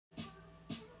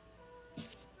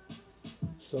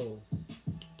So,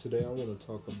 today I want to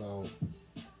talk about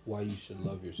why you should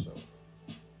love yourself.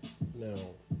 Now,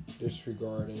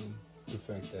 disregarding the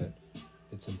fact that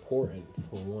it's important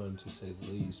for one to say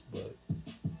the least, but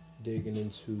digging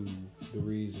into the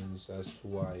reasons as to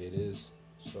why it is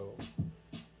so,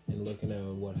 and looking at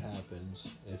what happens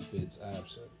if it's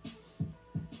absent.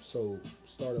 So,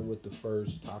 starting with the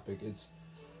first topic, it's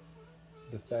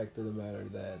the fact of the matter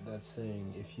that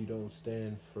saying, if you don't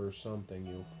stand for something,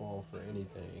 you'll fall for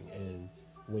anything. And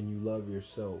when you love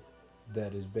yourself,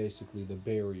 that is basically the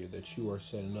barrier that you are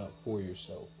setting up for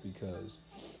yourself, because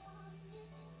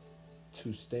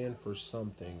to stand for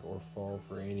something or fall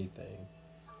for anything,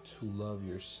 to love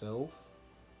yourself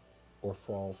or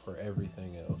fall for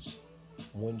everything else.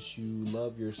 Once you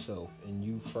love yourself and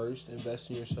you first invest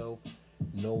in yourself,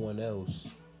 no one else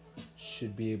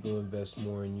should be able to invest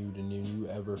more in you than you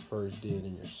ever first did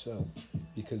in yourself,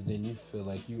 because then you feel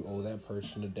like you owe that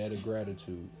person a debt of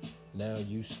gratitude. Now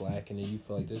you slacking and you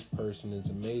feel like this person is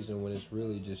amazing, when it's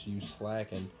really just you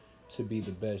slacking to be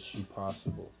the best you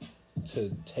possible,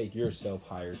 to take yourself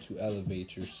higher, to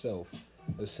elevate yourself.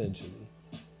 Essentially,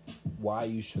 why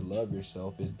you should love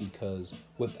yourself is because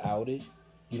without it,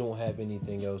 you don't have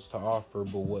anything else to offer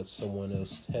but what someone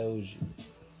else tells you,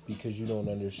 because you don't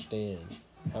understand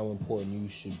how important you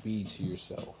should be to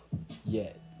yourself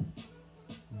yet.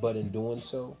 But in doing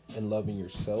so and loving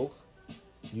yourself,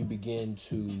 you begin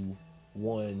to,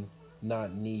 one,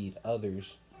 not need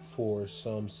others for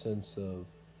some sense of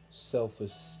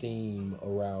self-esteem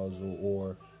arousal,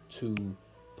 or to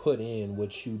put in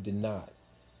what you did not.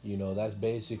 That's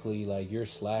basically like you're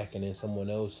slacking and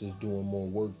someone else is doing more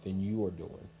work than you are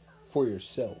doing for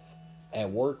yourself. At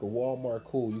work or Walmart,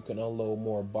 cool, you can unload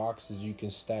more boxes, you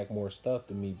can stack more stuff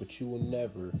than me, but you will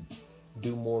never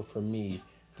do more for me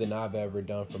than I've ever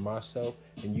done for myself,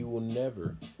 and you will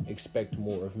never expect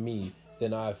more of me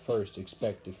than I first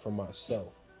expected for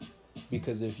myself.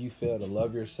 Because if you fail to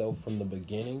love yourself from the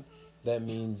beginning, that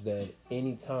means that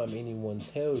anytime anyone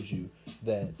tells you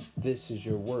that this is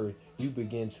your worth, you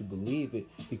begin to believe it,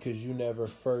 because you never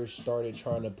first started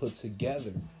trying to put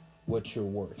together what your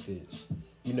worth is.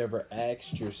 You never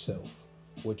asked yourself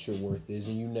what your worth is,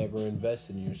 and you never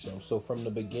invested in yourself. So from the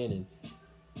beginning,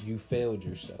 you failed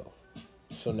yourself.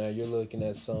 So now you're looking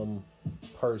at some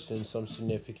person, some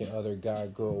significant other, guy,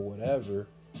 girl, whatever,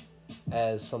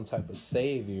 as some type of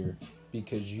savior,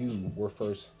 because you were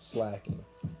first slacking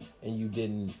and you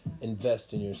didn't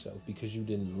invest in yourself, because you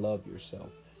didn't love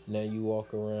yourself. Now you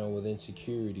walk around with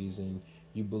insecurities, and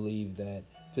you believe that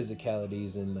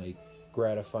physicalities and like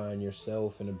gratifying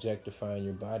yourself and objectifying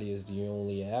your body is the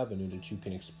only avenue that you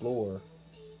can explore.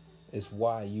 Is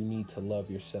why you need to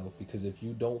love yourself, because if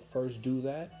you don't first do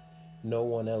that, no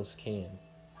one else can.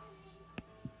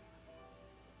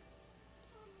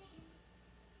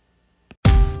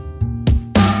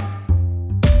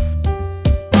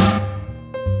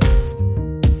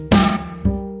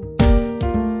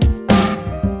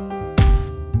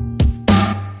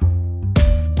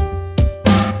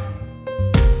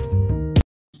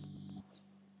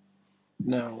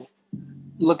 Now,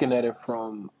 looking at it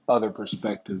from other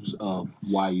perspectives of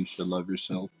why you should love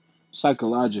yourself,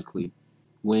 psychologically,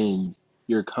 when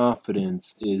your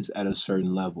confidence is at a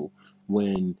certain level,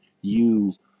 when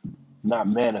you not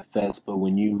manifest, but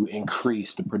when you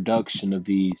increase the production of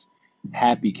these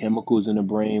happy chemicals in the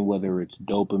brain, whether it's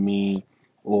dopamine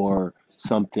or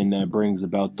something that brings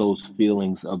about those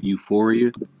feelings of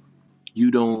euphoria, you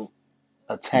don't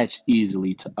attach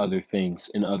easily to other things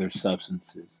and other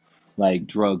substances like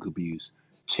drug abuse,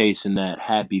 chasing that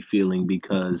happy feeling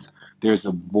because there's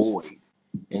a void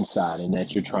inside and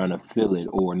that you're trying to fill it,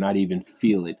 or not even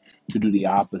feel it, to do the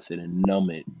opposite and numb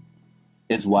it.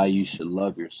 Is why you should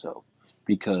love yourself,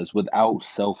 because without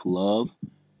self-love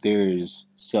there's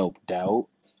self-doubt,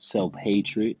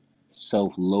 self-hatred,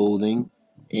 self-loathing,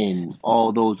 and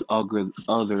all those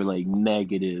other like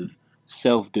negative,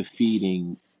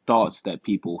 self-defeating thoughts that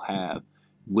people have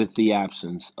with the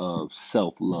absence of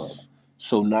self-love.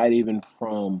 So not even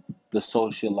from the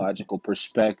sociological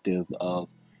perspective of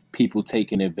people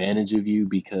taking advantage of you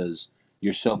because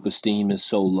your self-esteem is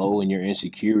so low and your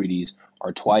insecurities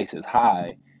are twice as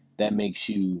high, that makes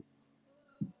you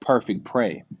perfect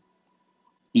prey,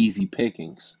 easy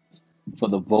pickings for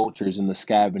the vultures and the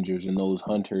scavengers and those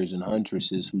hunters and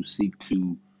huntresses who seek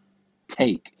to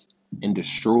take and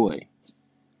destroy.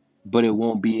 But it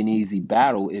won't be an easy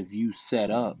battle if you set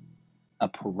up a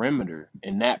perimeter,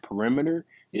 and that perimeter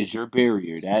is your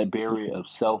barrier, that barrier of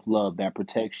self love that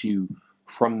protects you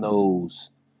from those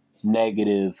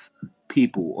negative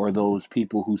people or those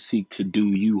people who seek to do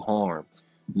you harm.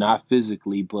 not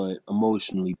physically, but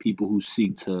emotionally. People who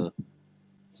seek to,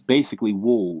 basically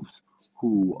wolves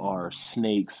who are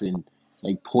snakes and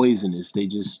like poisonous. They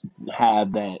just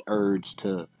have that urge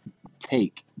to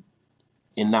take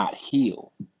and not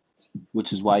heal,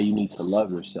 which is why you need to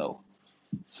love yourself.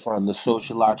 From the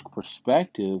sociological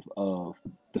perspective of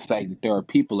the fact that there are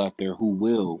people out there who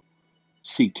will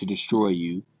seek to destroy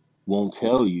you, won't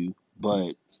tell you,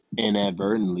 but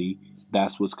inadvertently,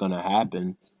 that's what's going to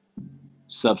happen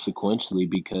subsequently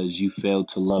because you failed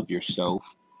to love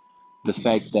yourself. The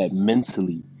fact that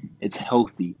mentally it's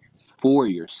healthy for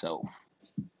yourself.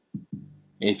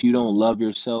 If you don't love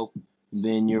yourself,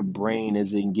 then your brain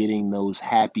isn't getting those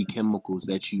happy chemicals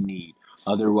that you need.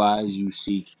 Otherwise, you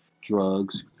seek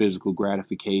drugs, physical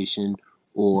gratification,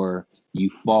 or you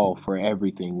fall for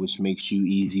everything, which makes you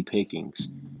easy pickings.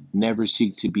 Never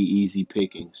seek to be easy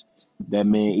pickings. That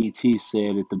man E.T.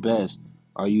 said it the best.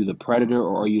 Are you the predator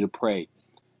or are you the prey?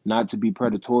 Not to be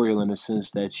predatorial in the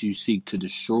sense that you seek to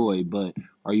destroy, but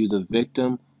are you the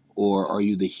victim or are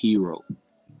you the hero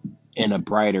in a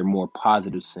brighter, more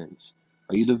positive sense?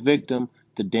 Are you the victim,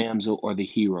 the damsel, or the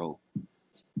hero?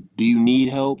 Do you need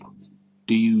help?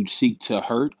 Do you seek to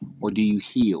hurt or do you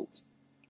heal?